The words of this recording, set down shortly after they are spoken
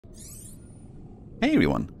Hey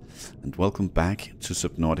everyone, and welcome back to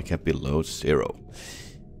Subnautica Below Zero.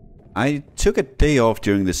 I took a day off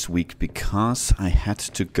during this week because I had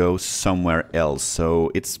to go somewhere else,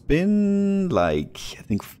 so it's been like, I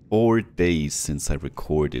think 4 days since I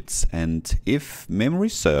recorded, and if memory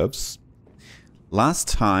serves, last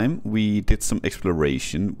time we did some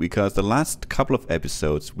exploration, because the last couple of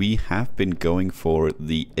episodes we have been going for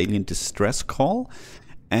the alien distress call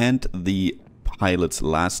and the pilot's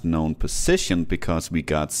last known position, because we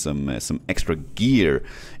got some extra gear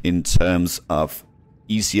in terms of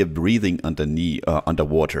easier breathing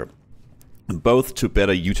underwater, both to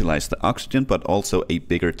better utilize the oxygen but also a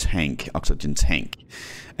bigger tank, oxygen tank.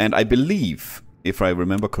 And I believe, if I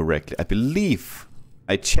remember correctly,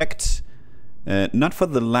 I checked not for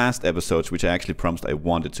the last episodes, which I actually promised I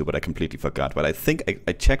wanted to, but I completely forgot. But I think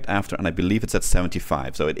I checked after, and I believe it's at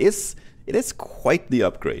 75. So it is quite the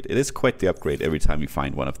upgrade. It is quite the upgrade every time you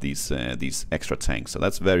find one of these extra tanks. So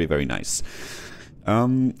that's very, very nice.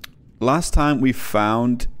 Last time we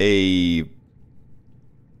found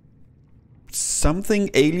something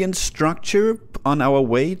alien structure on our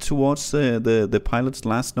way towards the pilot's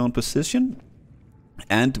last known position,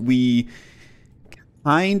 and we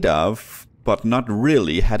kind of, but not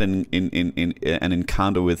really, had an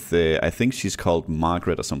encounter with, I think she's called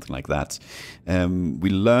Margaret or something like that. We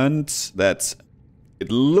learned that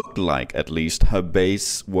it looked like, at least, her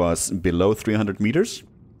base was below 300 meters.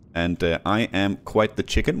 And I am quite the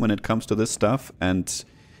chicken when it comes to this stuff. And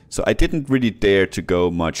so I didn't really dare to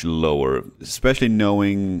go much lower, especially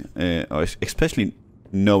knowing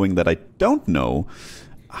that I don't know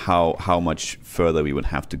how much further we would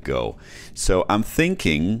have to go. So I'm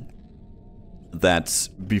thinking that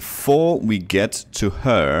before we get to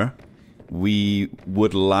her, we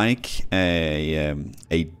would like a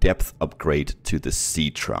depth upgrade to the sea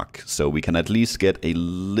truck, so we can at least get a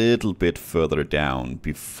little bit further down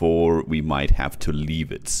before we might have to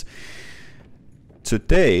leave it.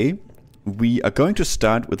 Today we are going to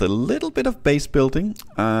start with a little bit of base building.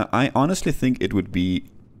 I honestly think it would be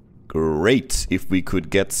great if we could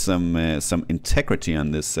get some integrity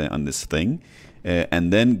on this thing.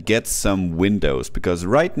 And then get some windows, because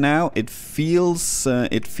right now it feels a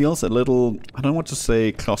little, I don't want to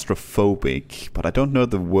say claustrophobic, but I don't know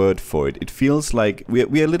the word for it. It feels like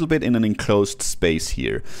we're a little bit in an enclosed space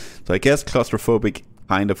here. So I guess claustrophobic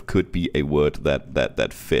kind of could be a word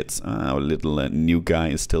that fits. Our little new guy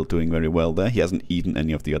is still doing very well there. He hasn't eaten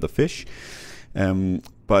any of the other fish,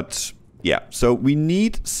 but yeah, so we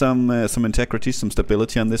need some integrity, some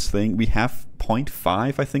stability on this thing. We have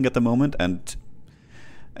 0.5, I think, at the moment, and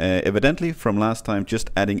evidently from last time, just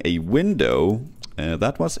adding a window,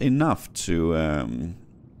 that was enough to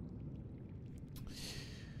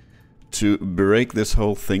break this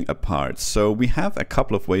whole thing apart. So we have a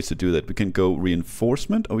couple of ways to do that. We can go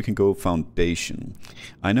reinforcement, or we can go foundation.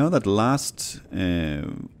 I know that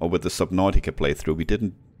or with the Subnautica playthrough, we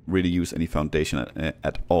didn't really use any foundation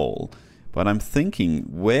at all. But I'm thinking,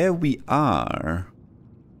 where we are,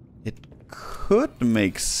 it could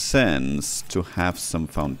make sense to have some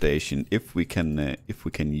foundation if we can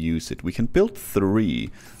use it. We can build 3.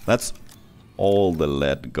 That's all the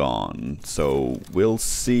lead gone. So we'll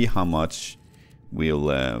see how much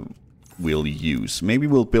we'll use. Maybe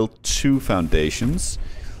we'll build 2 foundations,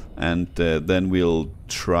 and then we'll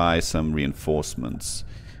try some reinforcements.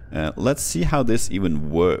 Let's see how this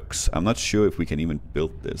even works. I'm not sure if we can even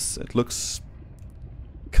build this. It looks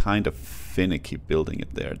kind of finicky building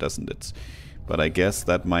it there, doesn't it? But I guess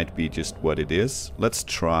that might be just what it is. Let's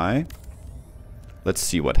try. Let's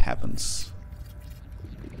see what happens.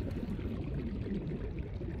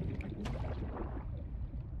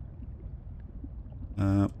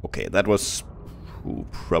 Okay, that was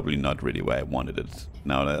probably not really where I wanted it.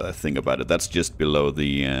 Now that I think about it, that's just below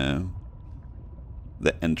the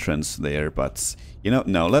entrance there. But you know,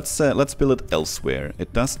 no, let's build it elsewhere.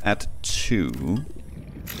 It does add 2.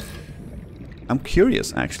 I'm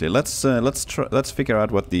curious, actually. Let's figure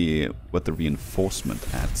out what the reinforcement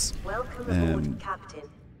adds. Welcome aboard, Captain.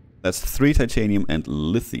 That's 3 titanium and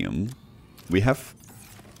lithium. We have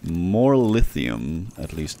more lithium,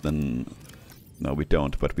 at least, than... No, we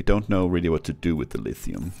don't, but we don't know really what to do with the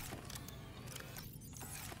lithium.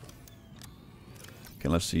 Okay,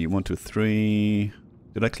 let's see. 1, 2, 3.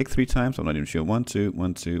 Did I click 3 times? I'm not even sure. 1, 2,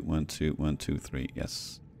 1, 2, 1, 2, 1, 2, 3.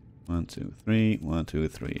 Yes. 1, 2, 3, 1, 2,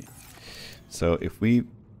 3. So if we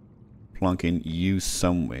plunk in you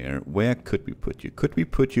somewhere, where could we put you? Could we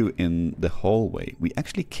put you in the hallway? We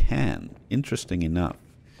actually can, interesting enough.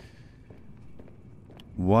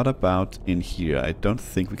 What about in here? I don't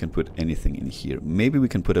think we can put anything in here. Maybe we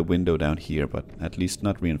can put a window down here, but at least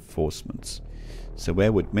not reinforcements. So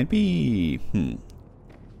where would... maybe...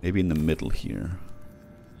 maybe in the middle here.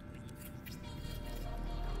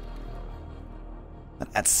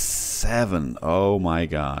 But that's 7. Oh my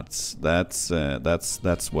god. That's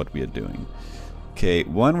what we are doing. Okay,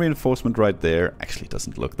 1 reinforcement right there. Actually,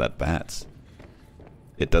 doesn't look that bad.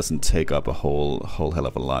 It doesn't take up a whole hell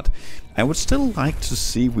of a lot. I would still like to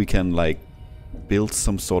see if we can like build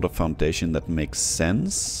some sort of foundation that makes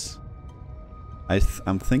sense.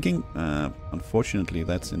 I'm thinking, unfortunately,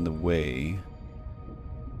 that's in the way.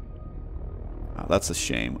 Oh, that's a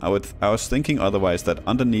shame. I was thinking otherwise that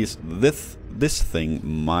underneath this thing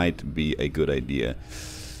might be a good idea.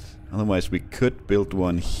 Otherwise, we could build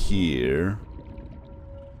one here,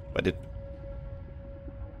 but it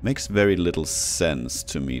makes very little sense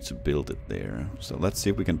to me to build it there. So let's see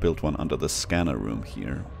if we can build one under the scanner room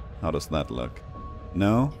here. How does that look?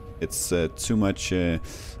 No? It's too much...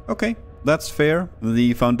 okay, that's fair.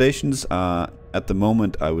 The foundations are, at the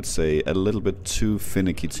moment, I would say, a little bit too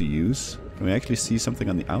finicky to use. Can we actually see something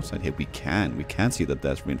on the outside here? We can. We can see that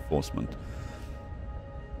there's reinforcement.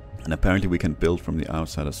 And apparently we can build from the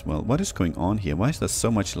outside as well. What is going on here? Why is there so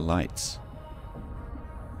much light?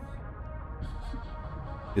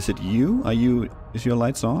 Is it you? Is your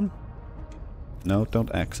lights on? No, don't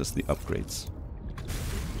access the upgrades.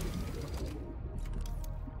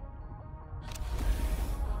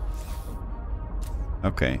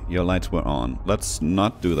 Okay, your lights were on. Let's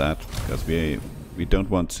not do that, because we don't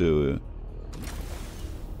want to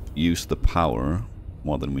use the power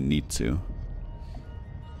more than we need to.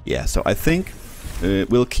 Yeah, so I think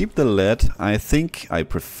we'll keep the LED. I think I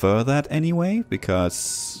prefer that anyway,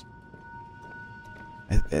 because...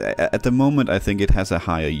 at the moment, I think it has a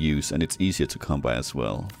higher use and it's easier to come by as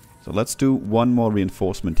well. So let's do one more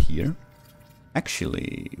reinforcement here.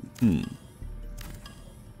 Actually,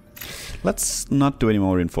 let's not do any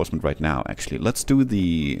more reinforcement right now. Actually, let's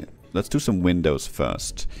do some windows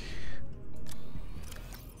first.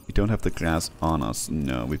 We don't have the glass on us.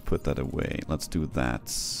 No, we put that away. Let's do that.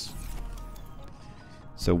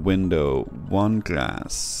 So window, 1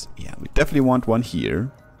 glass. Yeah, we definitely want one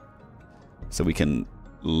here, so we can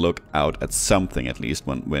look out at something at least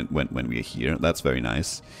when we're here. That's very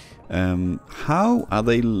nice. How are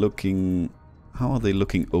they looking? How are they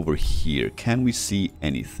looking over here? Can we see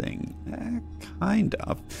anything? Kind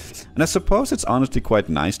of. And I suppose it's honestly quite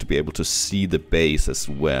nice to be able to see the base as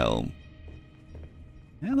well.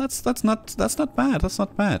 Yeah, that's not bad. That's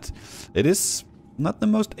not bad. It is not the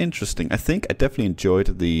most interesting. I think I definitely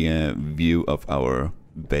enjoyed the view of our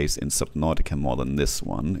base in Subnautica more than this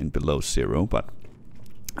one in Below Zero, but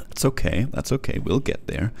that's okay. That's okay. We'll get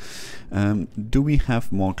there. Do we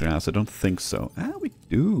have more glass? I don't think so. Ah, we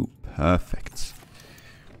do. Perfect.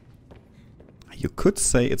 You could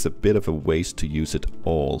say it's a bit of a waste to use it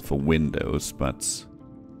all for windows, but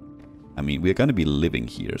I mean, we're going to be living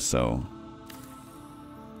here, so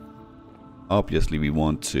obviously we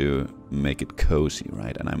want to make it cozy,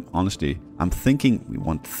 right? And I'm thinking we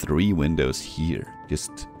want 3 windows here.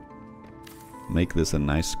 Just make this a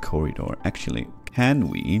nice corridor. Actually, can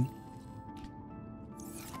we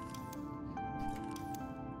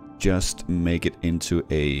just make it into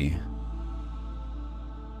a...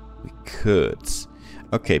 We could.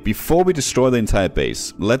 Okay, before we destroy the entire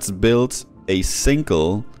base, let's build a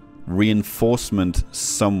single reinforcement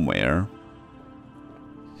somewhere.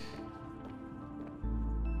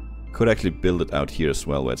 Could actually build it out here as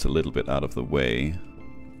well, where it's a little bit out of the way.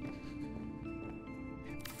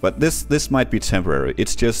 But this might be temporary.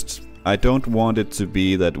 It's just, I don't want it to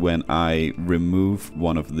be that when I remove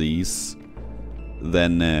one of these,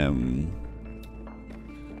 then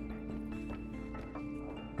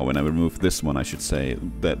or when I remove this one, I should say,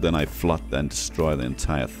 that then I flood and destroy the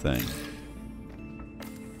entire thing.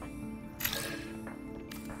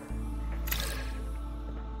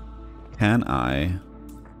 Can I?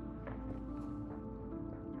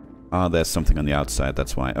 Ah, there's something on the outside,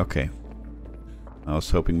 that's why. Okay. I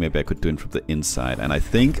was hoping maybe I could do it from the inside, and I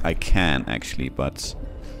think I can actually, but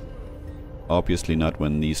obviously not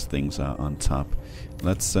when these things are on top.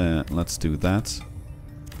 Let's do that.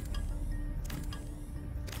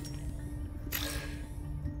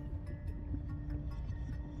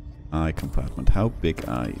 Eye compartment. How big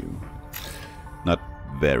are you? Not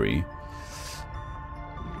very.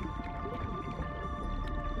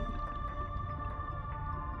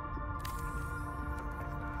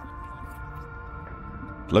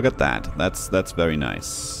 Look at that. That's very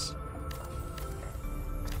nice.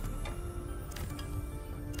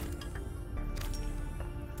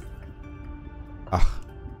 Ah,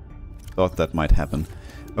 thought that might happen.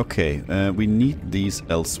 Okay, we need these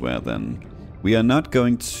elsewhere then. We are not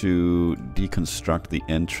going to deconstruct the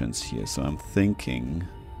entrance here, so I'm thinking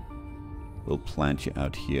we'll plant you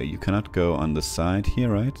out here. You cannot go on the side here,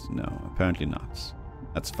 right? No, apparently not.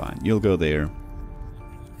 That's fine. You'll go there.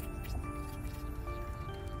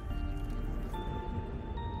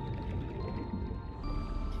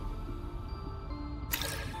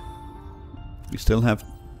 We still have...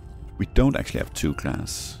 We don't actually have 2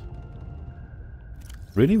 glass.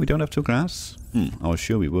 Really? We don't have 2 glass? I was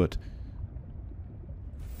sure we would.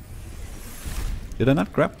 Did I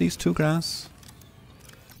not grab these 2 glass?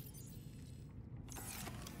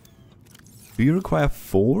 Do you require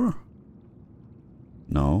 4?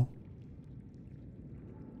 No.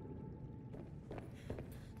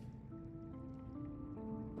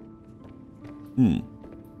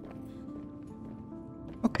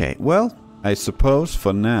 Okay, well, I suppose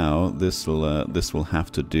for now this will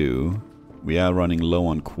have to do. We are running low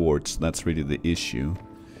on quartz. That's really the issue.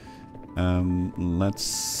 Let's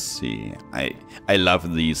see. I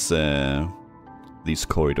love these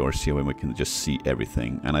corridors here where we can just see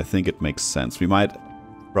everything, and I think it makes sense. We might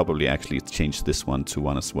probably actually change this one to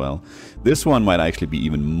 1 as well. This one might actually be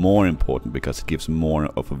even more important because it gives more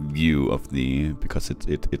of a view of the, because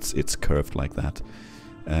it's curved like that.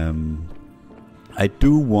 I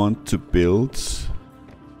do want to build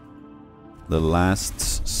the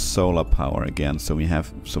last solar power again, so we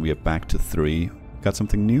are back to 3. Got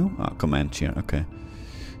something new? Ah, command chair. Okay,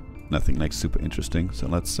 nothing like super interesting. So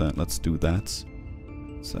let's do that.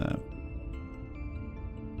 Let's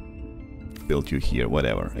build you here.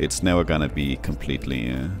 Whatever. It's never gonna be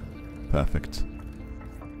completely perfect.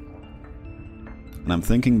 And I'm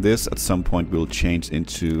thinking this at some point will change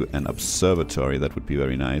into an observatory. That would be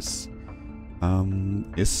very nice.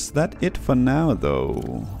 Is that it for now,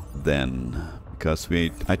 though? Then, because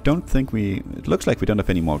I don't think it looks like we don't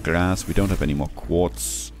have any more glass. We don't have any more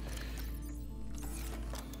quartz.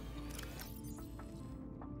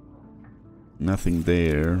 Nothing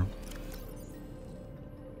there.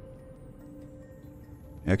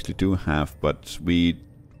 I actually do have, but we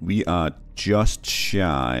are just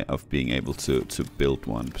shy of being able to build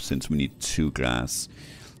one since we need 2 glass.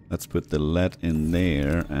 Let's put the lead in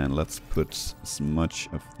there, and let's put as much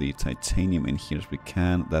of the titanium in here as we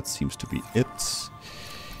can. That seems to be it. Let's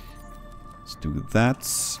do that.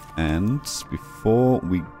 And before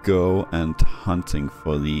we go and hunting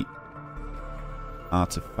for the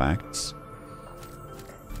artifacts,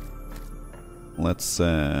 let's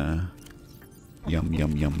yum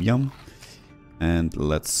yum yum yum, and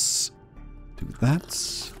let's do that.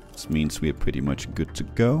 This means we are pretty much good to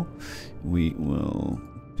go. We will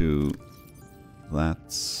do that.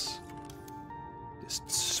 Just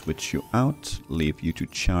switch you out, leave you to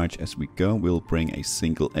charge as we go. We'll bring a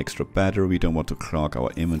single extra battery. We don't want to clog our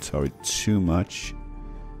inventory too much.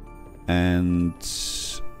 And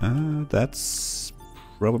that's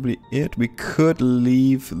probably it. We could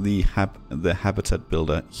leave the habitat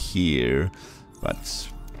builder here, but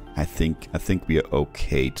I think we are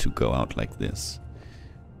okay to go out like this.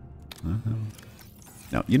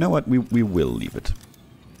 Now, you know what? We will leave it.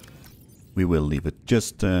 We will leave it.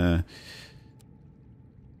 Just, you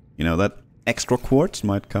know, that extra quartz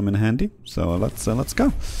might come in handy. So let's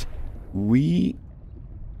go. We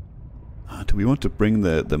do we want to bring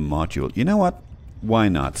the module? You know what? Why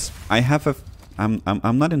not? I have a.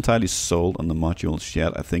 I'm not entirely sold on the modules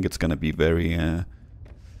yet. I think it's gonna be very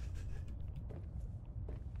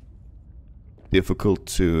difficult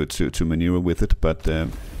to maneuver with it. But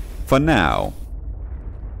for now,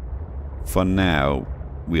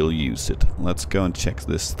 we'll use it. Let's go and check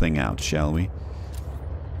this thing out, shall we?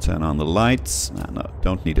 Turn on the lights. No,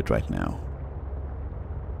 don't need it right now.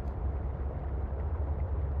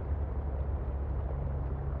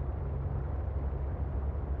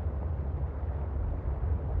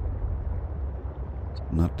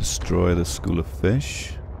 Not destroy the school of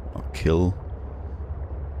fish or kill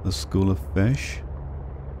the school of fish.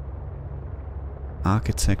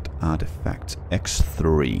 Architect artifact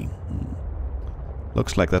X3.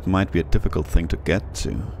 Looks like that might be a difficult thing to get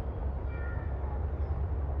to.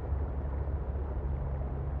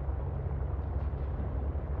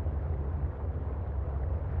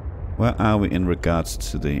 Where are we in regards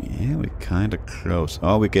to the... Yeah, we're kind of close.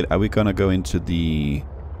 Oh, are we gonna go into the...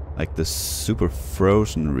 like the super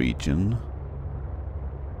frozen region?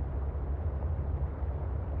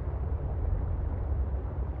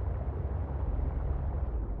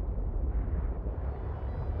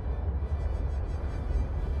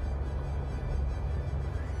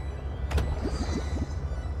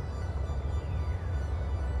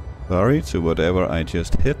 Sorry to whatever I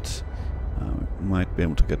just hit. might be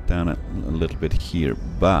able to get down a little bit here,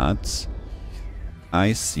 but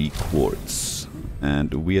I see quartz,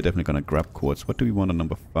 and we are definitely gonna grab quartz. What do we want on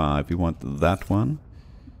number 5? We want that one.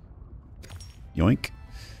 Yoink.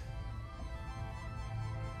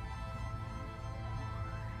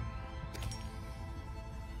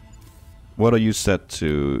 What are you set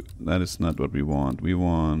to? That is not what we want. We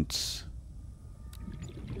want...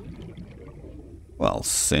 Well,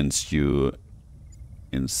 since you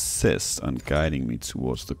insist on guiding me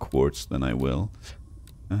towards the quartz, then I will.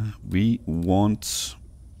 We want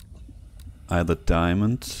either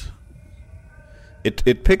diamond.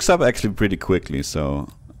 It picks up actually pretty quickly, so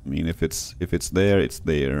I mean if it's there, it's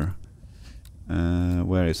there.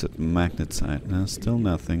 Where is it? Magnetite. No, still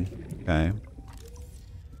nothing. Okay.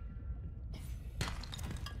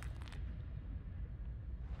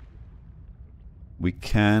 We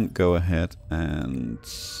can go ahead and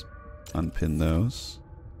unpin those.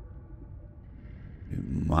 We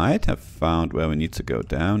might have found where we need to go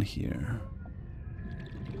down here.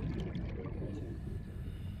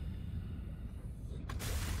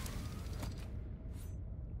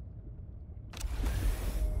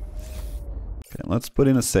 Okay, let's put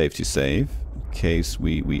in a safety save in case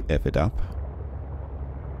we F it up.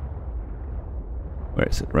 Where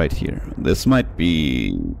is it? Right here. This might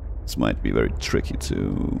be very tricky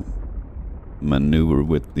to maneuver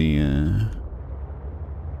with the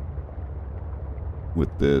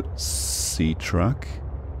sea truck.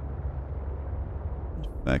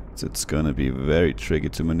 In fact, it's gonna be very tricky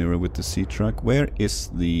to maneuver with the sea truck. Where is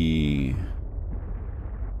the...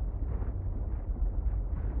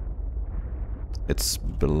 It's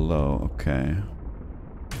below, okay.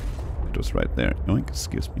 It was right there. Yoink,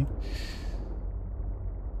 excuse me.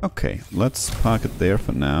 Okay, let's park it there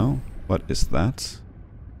for now. What is that?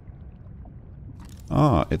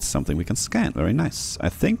 Oh, it's something we can scan. Very nice. I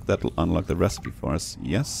think that'll unlock the recipe for us.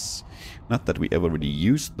 Yes. Not that we ever really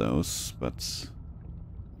used those, but...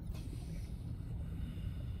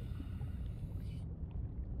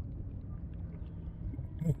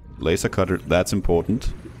 Laser cutter, that's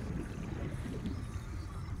important.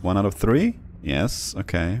 1 out of 3? Yes,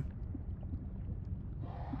 okay.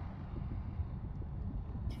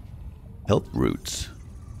 Help route.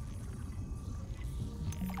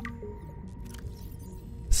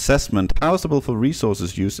 Assessment. Palatable for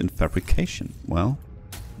resources used in fabrication. Well,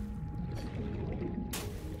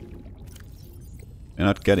 you're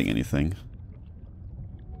not getting anything.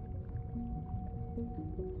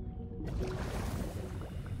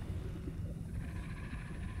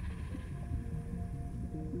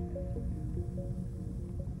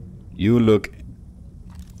 You look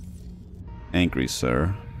angry,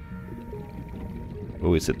 sir.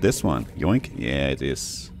 Oh, is it this one? Yoink? Yeah, it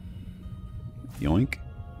is. Yoink.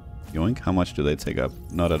 Yoink. How much do they take up?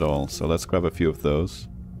 Not at all. So let's grab a few of those.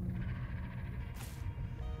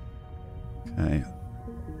 Okay.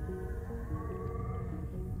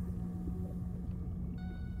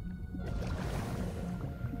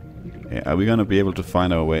 Yeah, are we gonna be able to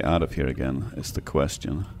find our way out of here again, is the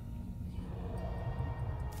question.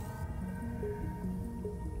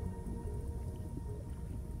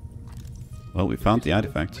 Well, we found the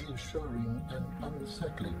artifact. Reassuring and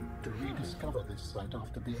unsettling to rediscover this site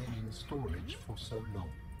after being in storage for so long.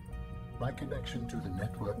 My connection to the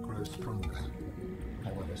network grows stronger,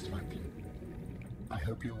 however slightly. I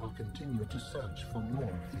hope you will continue to search for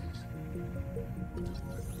more of these.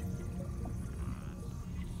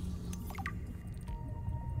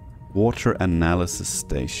 Water analysis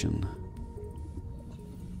station.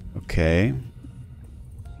 Okay.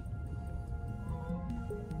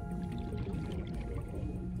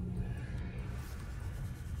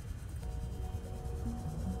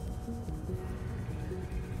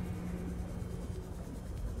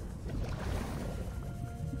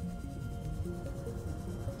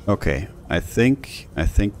 Okay, I think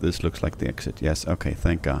this looks like the exit. Yes, okay,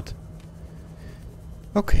 thank God.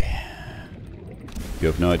 Okay. You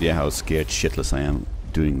have no idea how scared shitless I am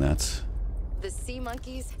doing that. The sea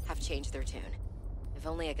monkeys have changed their tune. If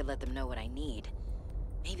only I could let them know what I need.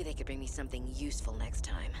 Maybe they could bring me something useful next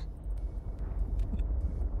time.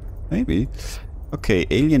 Maybe. Okay,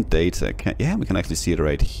 alien data. Yeah, we can actually see it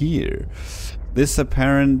right here. This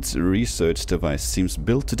apparent research device seems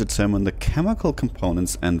built to determine the chemical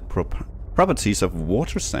components and properties of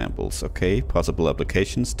water samples. Okay, possible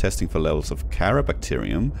applications, testing for levels of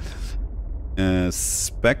carabacterium,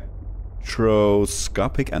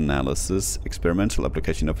 spectroscopic analysis, experimental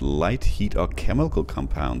application of light, heat or chemical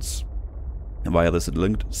compounds via the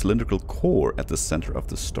cylindrical core at the center of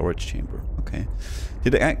the storage chamber. Okay.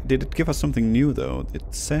 Did it give us something new though?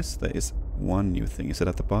 It says there is one new thing. Is it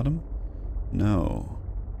at the bottom? No.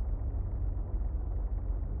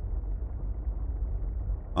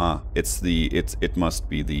 Ah, it must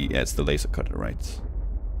be the, yeah, it's the laser cutter, right?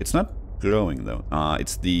 It's not glowing though. Ah,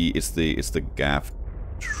 it's the gaff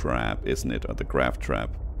trap, isn't it? Or the grav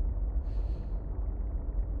trap.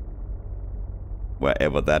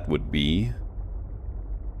 Wherever that would be.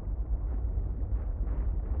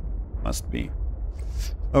 Must be.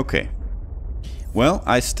 Okay. Well,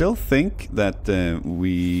 I still think that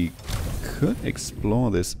we could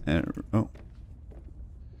explore this area. Oh.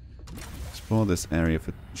 Explore this area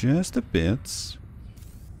for just a bit.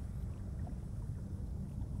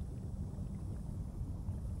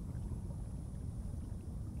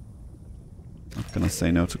 Not gonna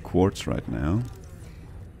say no to quartz right now.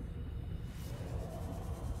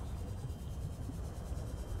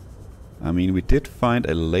 I mean, we did find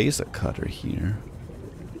a laser cutter here.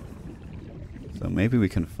 So maybe we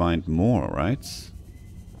can find more, right?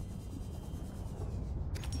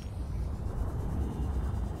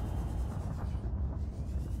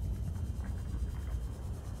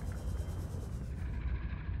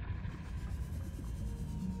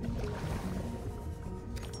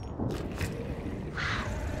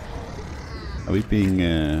 Are we being,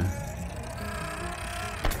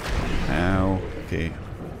 Ow. Okay.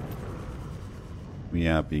 We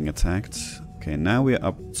are being attacked. Okay, now we're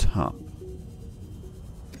up top.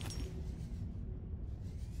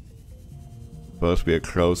 Suppose we are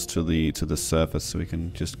close to the surface, so we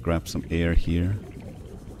can just grab some air here.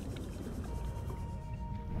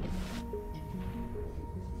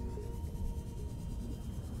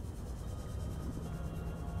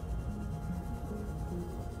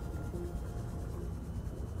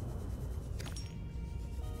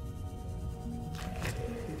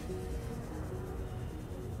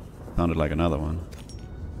 Sounded like another one.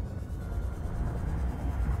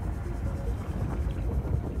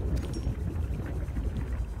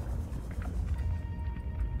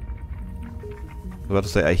 I was about to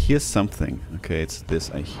say, I hear something. Okay, it's this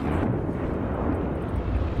I hear.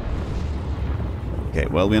 Okay,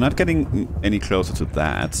 well, we're not getting any closer to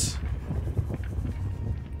that.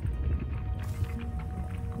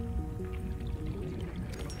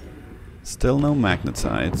 Still no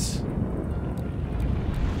magnetites.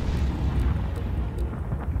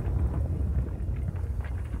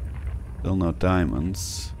 Still no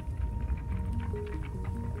diamonds.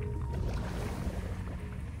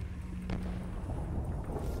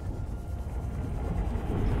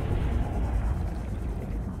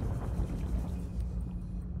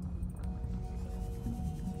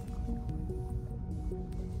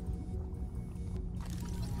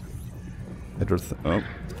 Oh.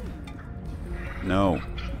 No.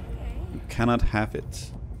 You cannot have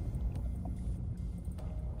it.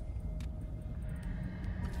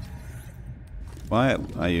 Why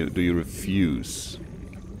are you, do you refuse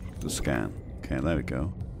to scan? Okay, there we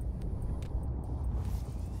go.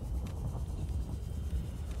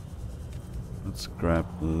 Let's grab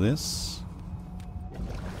this.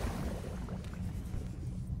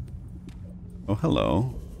 Oh,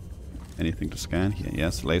 hello. Anything to scan here?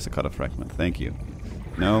 Yes, laser cutter fragment. Thank you.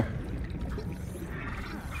 No.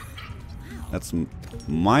 That's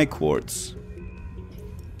my quartz.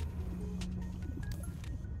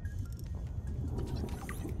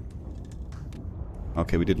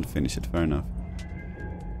 Okay, we didn't finish it. Fair enough.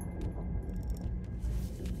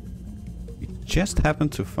 We just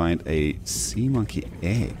happened to find a sea monkey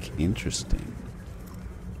egg. Interesting.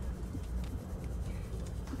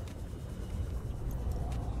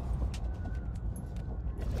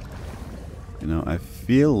 You know, I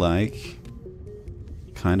feel like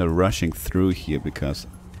kind of rushing through here because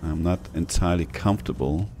I'm not entirely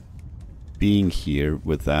comfortable being here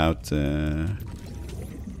without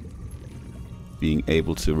being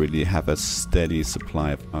able to really have a steady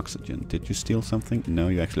supply of oxygen. Did you steal something? No,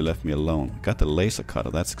 you actually left me alone. Got the laser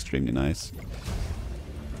cutter, that's extremely nice.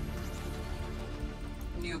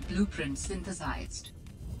 New blueprint synthesized.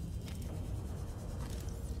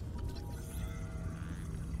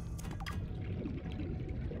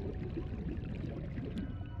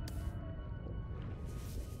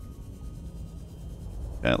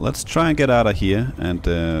 Let's try and get out of here and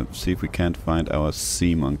see if we can't find our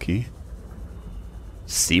sea monkey.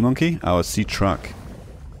 Sea monkey? Our sea truck.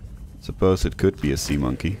 Suppose it could be a sea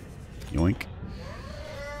monkey. Yoink.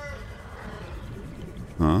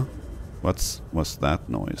 Huh? What's that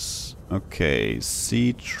noise? Okay,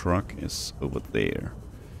 sea truck is over there.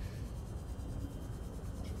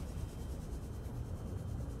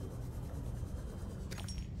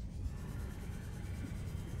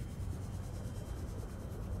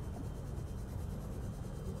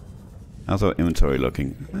 How's our inventory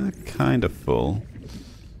looking? Kind of full.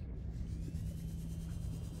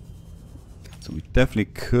 So we definitely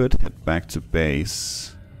could head back to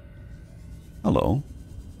base. Hello.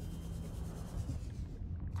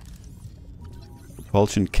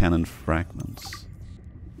 Propulsion cannon fragments.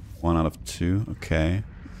 1 out of 2, okay.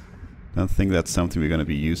 Don't think that's something we're gonna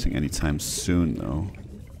be using anytime soon though.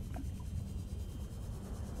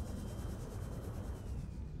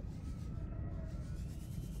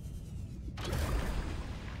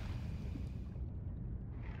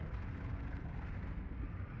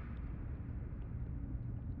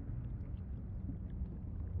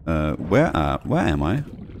 Where am I?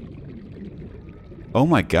 Oh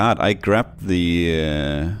my god, I grabbed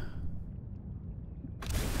the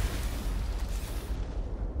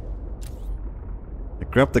I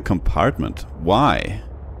grabbed the compartment. Why?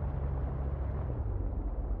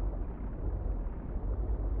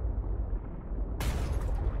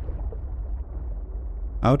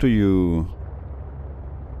 How do you...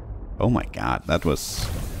 Oh my god, that was...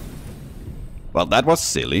 Well, that was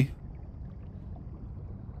silly.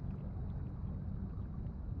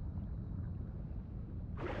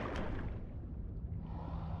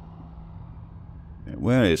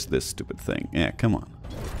 Where is this stupid thing? Yeah, come on.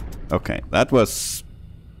 Okay, that was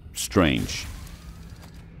strange.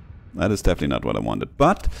 That is definitely not what I wanted.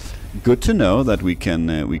 But good to know that we can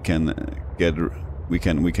get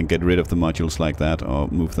rid of the modules like that or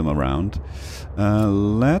move them around.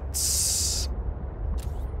 Let's.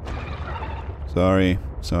 Sorry.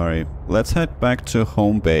 Let's head back to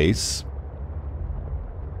home base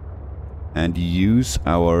and use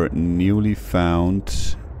our newly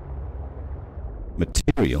found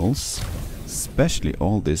materials, especially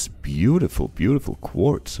all this beautiful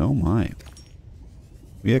quartz. Oh my.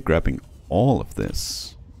 We are grabbing all of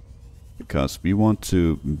this because we want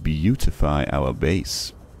to beautify our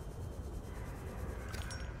base.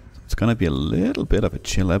 It's gonna be a little bit of a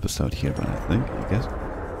chill episode here, but I guess.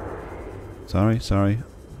 Sorry.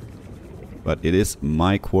 But it is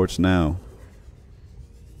my quartz now.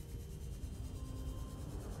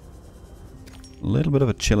 A little bit of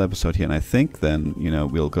a chill episode here, and I think then, you know,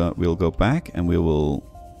 we'll go back and we will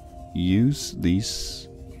use these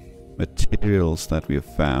materials that we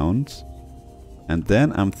have found, and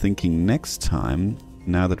then I'm thinking next time,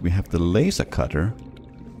 now that we have the laser cutter,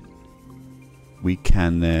 we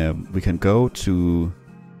can go to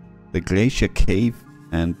the glacier cave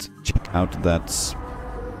and check out that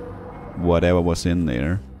whatever was in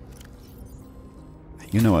there.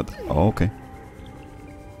 You know what? Oh, okay.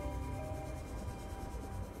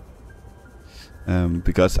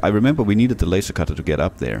 Because I remember we needed the laser cutter to get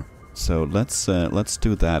up there. So let's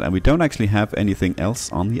do that. And we don't actually have anything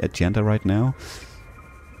else on the agenda right now.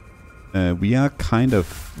 We are kind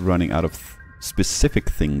of running out of specific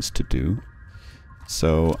things to do.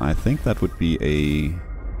 So I think that would be a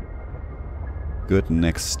good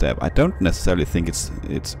next step. I don't necessarily think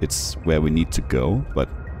it's where we need to go, but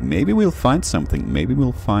maybe we'll find something. Maybe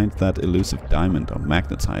we'll find that elusive diamond or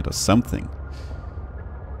magnetite or something.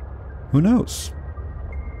 Who knows?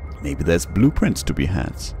 Maybe there's blueprints to be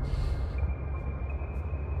had.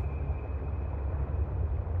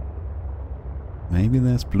 Maybe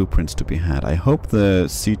there's blueprints to be had. I hope the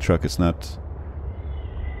sea truck is not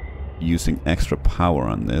using extra power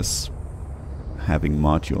on this, having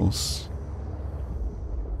modules.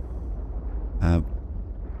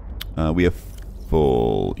 We have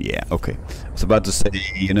full... Yeah, okay. I was about to say,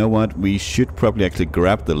 you know what? We should probably actually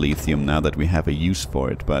grab the lithium now that we have a use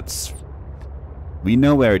for it, but we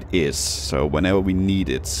know where it is, so whenever we need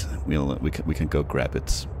it, we can go grab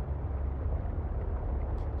it.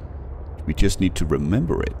 We just need to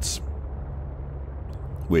remember it,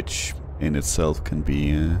 which in itself can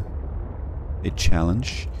be a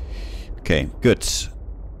challenge. Okay, good.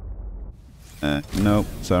 No,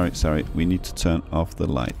 sorry. We need to turn off the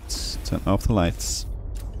lights. Turn off the lights.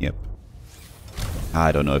 Yep.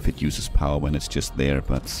 I don't know if it uses power when it's just there,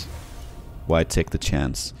 but why take the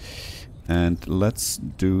chance? And let's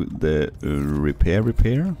do the repair,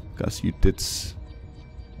 because you did...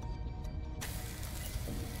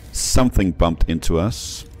 Something bumped into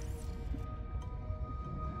us.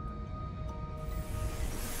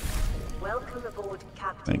 Welcome aboard,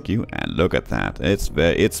 Captain. Thank you, and look at that.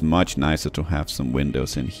 It's much nicer to have some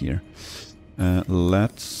windows in here.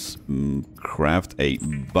 Let's craft a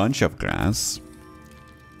bunch of glass.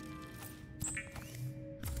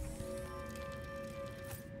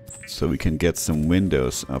 So we can get some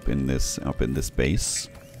windows up in this base.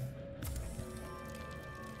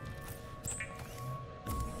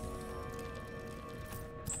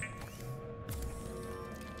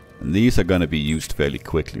 And these are gonna be used fairly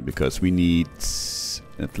quickly because we need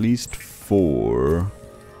at least 4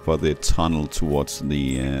 for the tunnel towards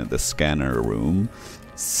the scanner room.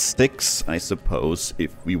 6, I suppose,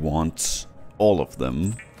 if we want all of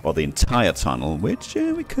them or the entire tunnel, which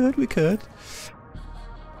we could.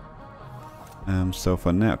 So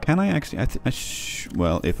for now, can I actually?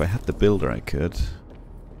 Well, if I had the builder, I could.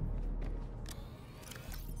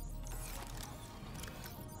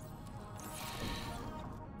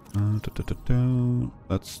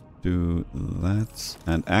 Let's do that.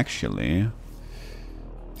 And actually,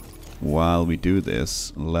 while we do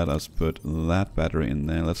this, let us put that battery in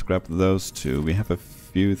there. Let's grab those 2. We have a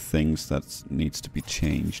few things that needs to be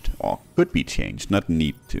changed, or could be changed, not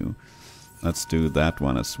need to. Let's do that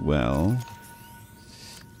one as well.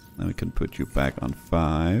 Then we can put you back on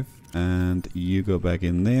 5, and you go back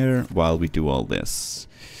in there while we do all this.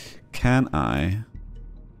 Can I?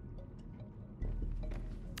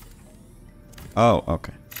 Oh,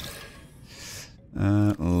 okay.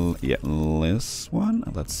 Yeah, this one.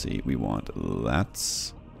 Let's see. We want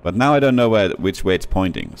that, but now I don't know which way it's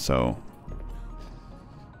pointing, so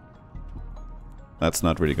that's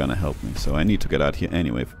not really gonna help me. So I need to get out here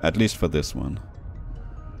anyway, at least for this one.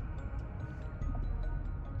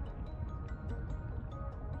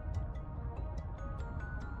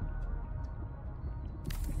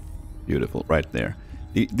 Beautiful, right there.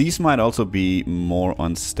 These might also be more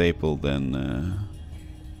unstable than...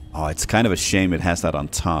 Oh, it's kind of a shame it has that on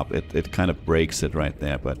top. It kind of breaks it right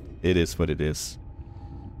there, but it is what it is.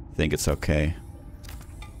 I think it's okay.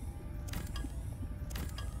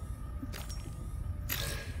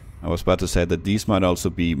 I was about to say that these might also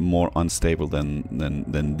be more unstable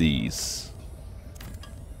than these.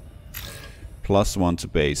 +1 to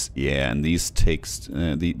base, yeah, and these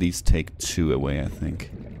these take 2 away, I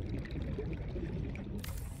think.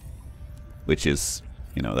 Which is,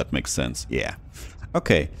 you know, that makes sense. Yeah.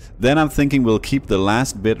 Okay, then I'm thinking we'll keep the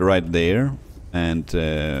last bit right there, and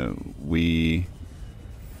we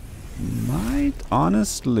might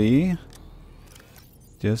honestly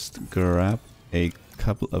just grab a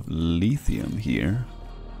couple of lithium here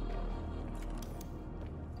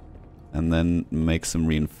and then make some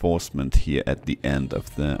reinforcement here at the end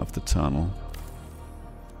of the tunnel.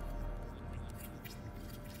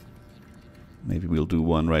 Maybe we'll do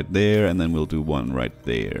one right there, and then we'll do one right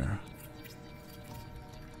there.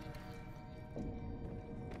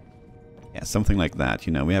 Yeah, something like that.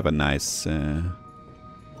 You know, we have a nice...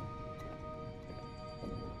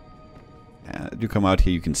 you come out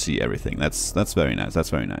here, you can see everything. That's very nice. That's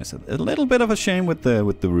very nice. A little bit of a shame with the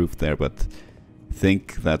roof there, but I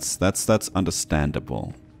think that's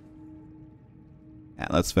understandable. Yeah,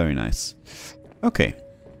 that's very nice. Okay.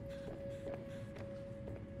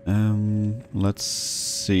 Let's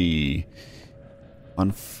see.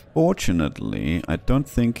 Unfortunately, I don't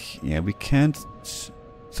think... Yeah, we can't...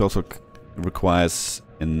 It also requires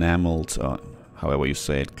enameled, or however you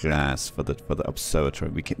say it, glass for the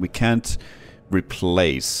observatory. We can't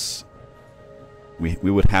replace...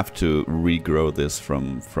 We would have to regrow this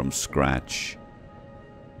from scratch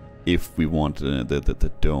if we want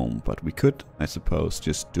the dome. But we could, I suppose,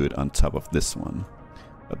 just do it on top of this one.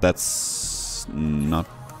 But that's not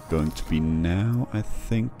going to be now, I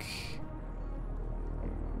think.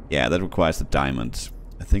 Yeah, that requires the diamond.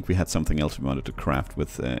 I think we had something else we wanted to craft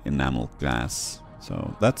with enamel glass.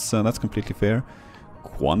 So that's completely fair.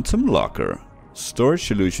 Quantum locker. Storage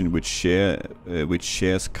solution which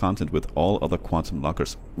shares content with all other quantum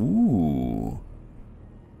lockers. Ooh.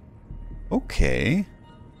 Okay.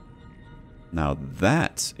 Now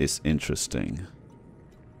that is interesting.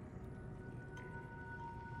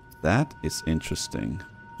 That is interesting.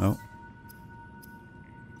 Oh.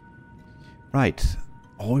 Right.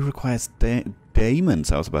 Oh, it requires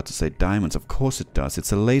diamonds. I was about to say diamonds. Of course it does.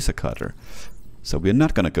 It's a laser cutter. So we're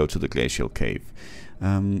not going to go to the glacial cave.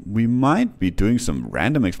 We might be doing some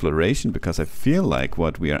random exploration because I feel like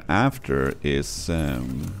what we are after is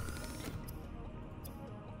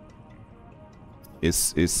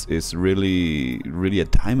really a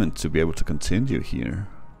diamond to be able to continue here.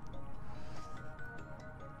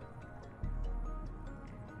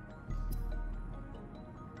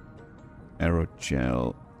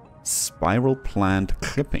 Aerogel spiral plant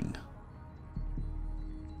clipping.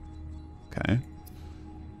 Okay.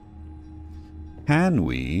 Can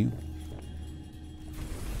we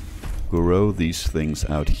grow these things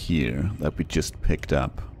out here that we just picked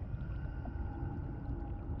up?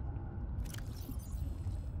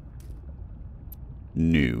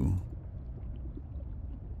 New.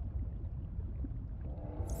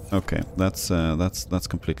 Okay, that's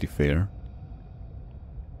completely fair.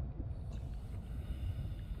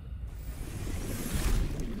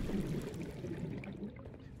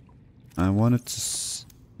 I wanted to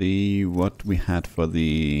see what we had for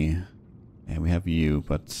the... Yeah, we have you,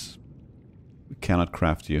 but we cannot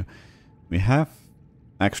craft you. We have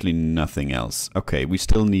actually nothing else. Okay, we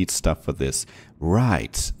still need stuff for this.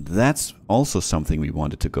 Right, that's also something we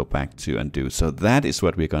wanted to go back to and do. So that is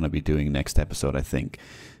what we're going to be doing next episode, I think.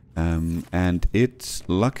 And it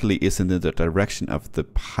luckily is in the direction of the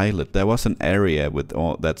pilot. There was an area with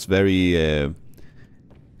all that's very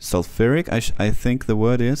sulfuric, I think the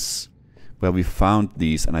word is, where we found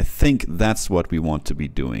these, and I think that's what we want to be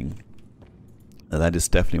doing. That is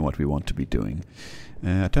definitely what we want to be doing.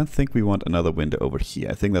 I don't think we want another window over here.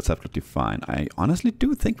 I think that's absolutely fine. I honestly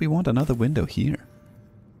do think we want another window here.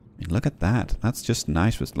 I mean, look at that. That's just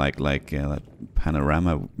nice with like that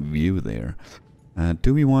panorama view there.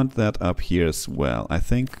 Do we want that up here as well? I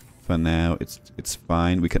think for now it's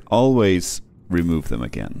fine. We can always remove them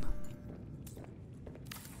again.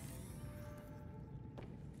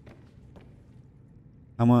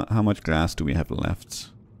 How much glass do we have left?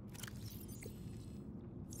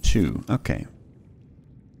 2. Okay.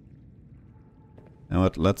 Now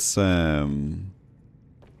what? Let's do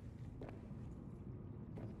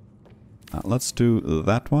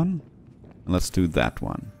that one, and let's do that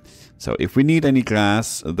one. So if we need any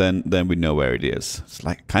glass, then we know where it is. It's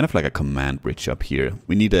like kind of like a command bridge up here.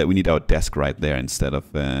 We need our desk right there instead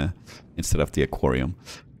of the aquarium.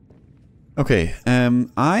 Okay,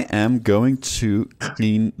 I am going to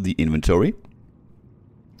clean the inventory,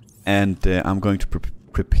 and I'm going to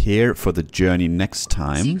prepare for the journey next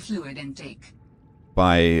time. Seek fluid intake.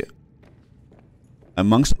 By,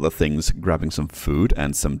 amongst other things, grabbing some food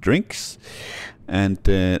and some drinks. And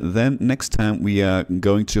then next time we are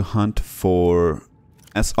going to hunt for,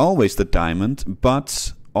 as always, the diamond,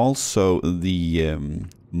 but also the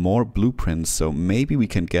more blueprints. So maybe we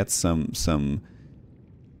can get some...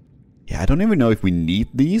 Yeah, I don't even know if we need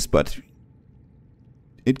these, but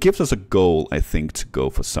it gives us a goal, I think, to go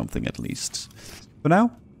for something at least. For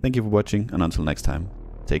now, thank you for watching, and until next time,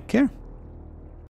 take care.